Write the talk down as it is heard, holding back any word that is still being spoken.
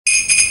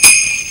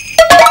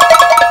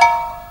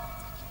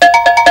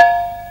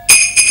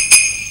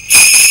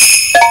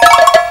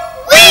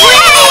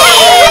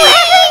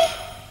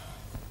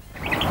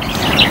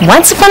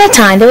Once upon a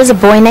time there was a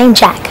boy named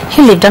Jack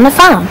who lived on a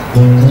farm.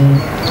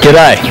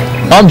 G'day,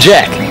 I'm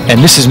Jack,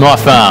 and this is my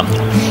farm.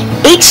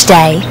 Each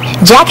day,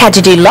 Jack had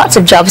to do lots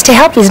of jobs to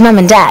help his mum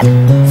and dad.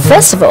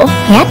 First of all,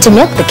 he had to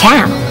milk the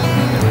cow.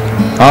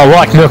 I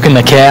like milking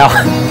the cow.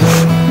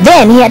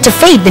 Then he had to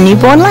feed the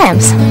newborn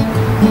lambs.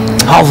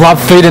 I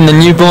love feeding the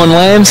newborn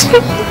lambs.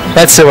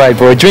 That's the way,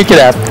 boy, drink it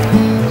up.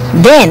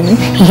 Then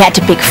he had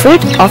to pick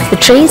fruit off the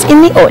trees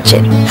in the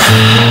orchard.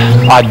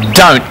 I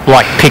don't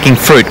like picking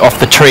fruit off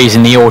the trees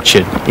in the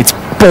orchard. It's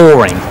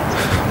boring.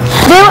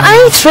 There were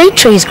only 3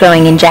 trees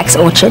growing in Jack's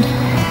orchard.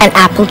 An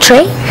apple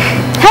tree,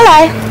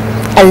 hello,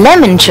 a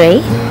lemon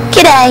tree,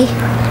 g'day,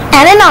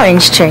 and an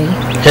orange tree.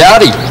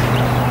 Howdy.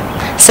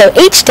 So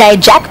each day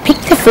Jack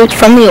picked the fruit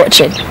from the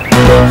orchard.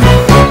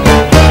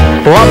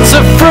 Lots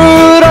of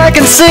fruit I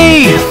can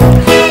see.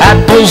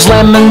 Apples,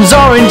 lemons,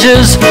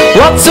 oranges.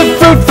 Lots of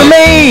fruit for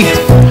me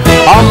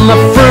on the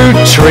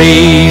fruit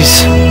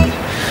trees.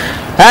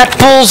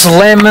 Apples,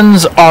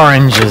 lemons,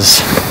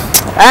 oranges.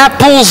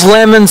 Apples,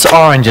 lemons,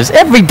 oranges.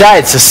 Every day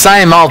it's the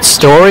same old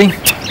story.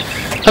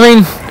 I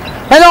mean,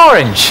 an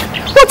orange.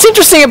 What's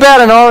interesting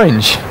about an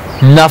orange?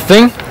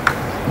 Nothing.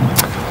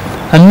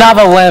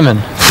 Another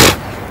lemon.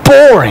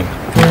 Boring.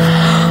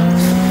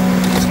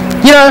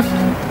 You know,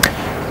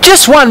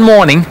 just one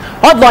morning,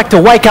 I'd like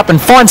to wake up and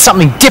find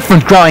something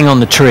different growing on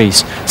the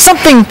trees.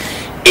 Something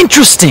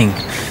interesting,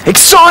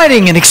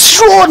 exciting and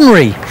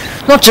extraordinary.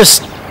 Not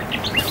just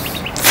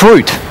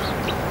fruit.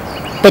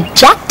 But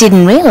Jack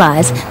didn't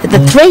realise that the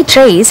 3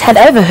 trees had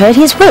overheard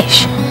his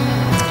wish.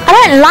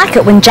 I don't like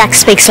it when Jack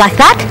speaks like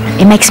that.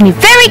 It makes me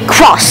very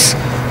cross.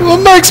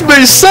 It makes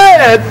me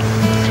sad.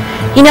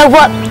 You know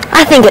what?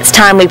 I think it's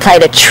time we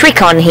played a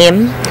trick on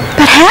him.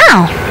 But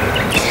how?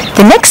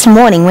 The next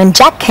morning when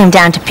Jack came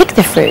down to pick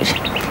the fruit,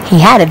 he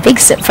had a big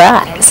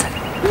surprise.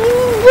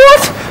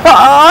 What?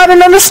 I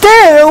don't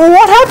understand.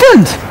 What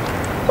happened?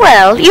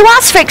 Well, you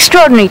asked for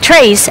extraordinary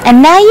trees,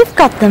 and now you've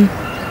got them.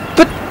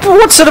 But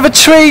what sort of a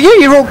tree are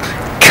you? You're all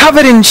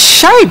covered in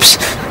shapes.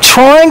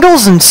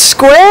 Triangles and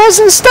squares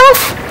and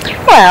stuff?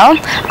 Well,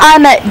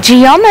 I'm a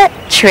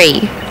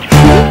geometry.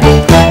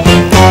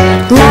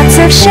 Lots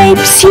of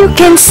shapes you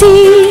can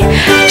see,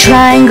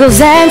 triangles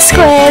and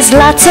squares,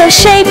 lots of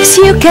shapes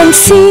you can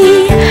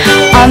see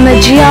on the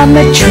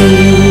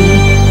geometry.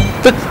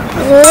 But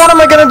what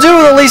am I going to do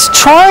with all these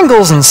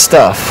triangles and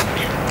stuff?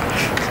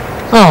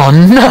 Oh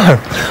no!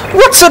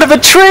 What sort of a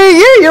tree are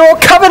you? You're all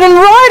covered in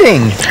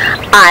writing.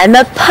 I'm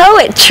a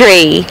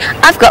poetry.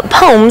 I've got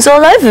poems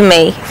all over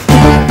me.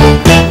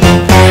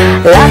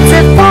 Lots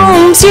of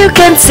poems you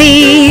can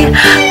see,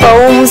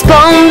 poems,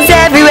 poems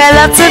everywhere,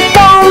 lots of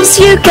poems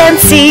you can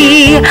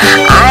see.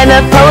 I'm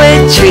a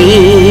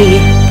poetry.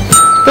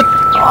 But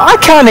I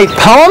can't eat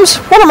poems.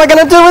 What am I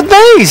going to do with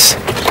these?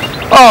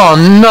 Oh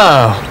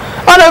no!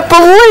 I don't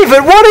believe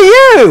it. What are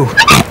you?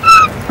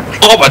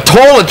 I'm a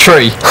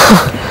toiletry.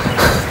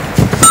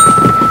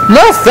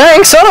 No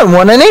thanks. I don't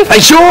want any. Are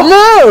you sure?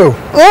 No.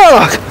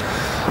 Ugh.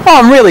 Oh,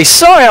 I'm really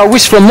sorry. I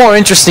wish for more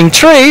interesting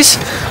trees.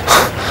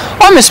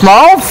 I miss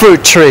my old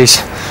fruit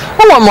trees.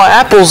 I want my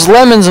apples,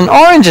 lemons and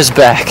oranges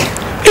back.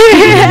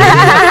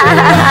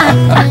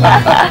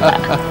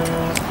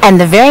 And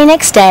the very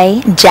next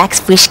day,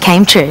 Jack's wish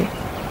came true.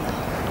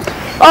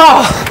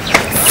 Oh,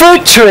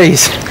 fruit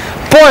trees.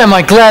 Boy, am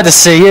I glad to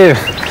see you.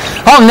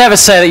 I'll never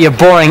say that you're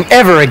boring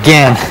ever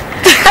again.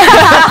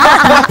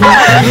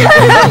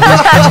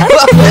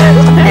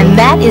 And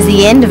that is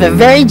the end of a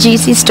very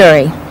juicy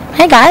story.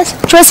 Hey guys, do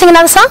you want to sing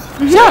another song?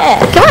 Yeah.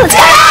 Come on, let's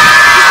go.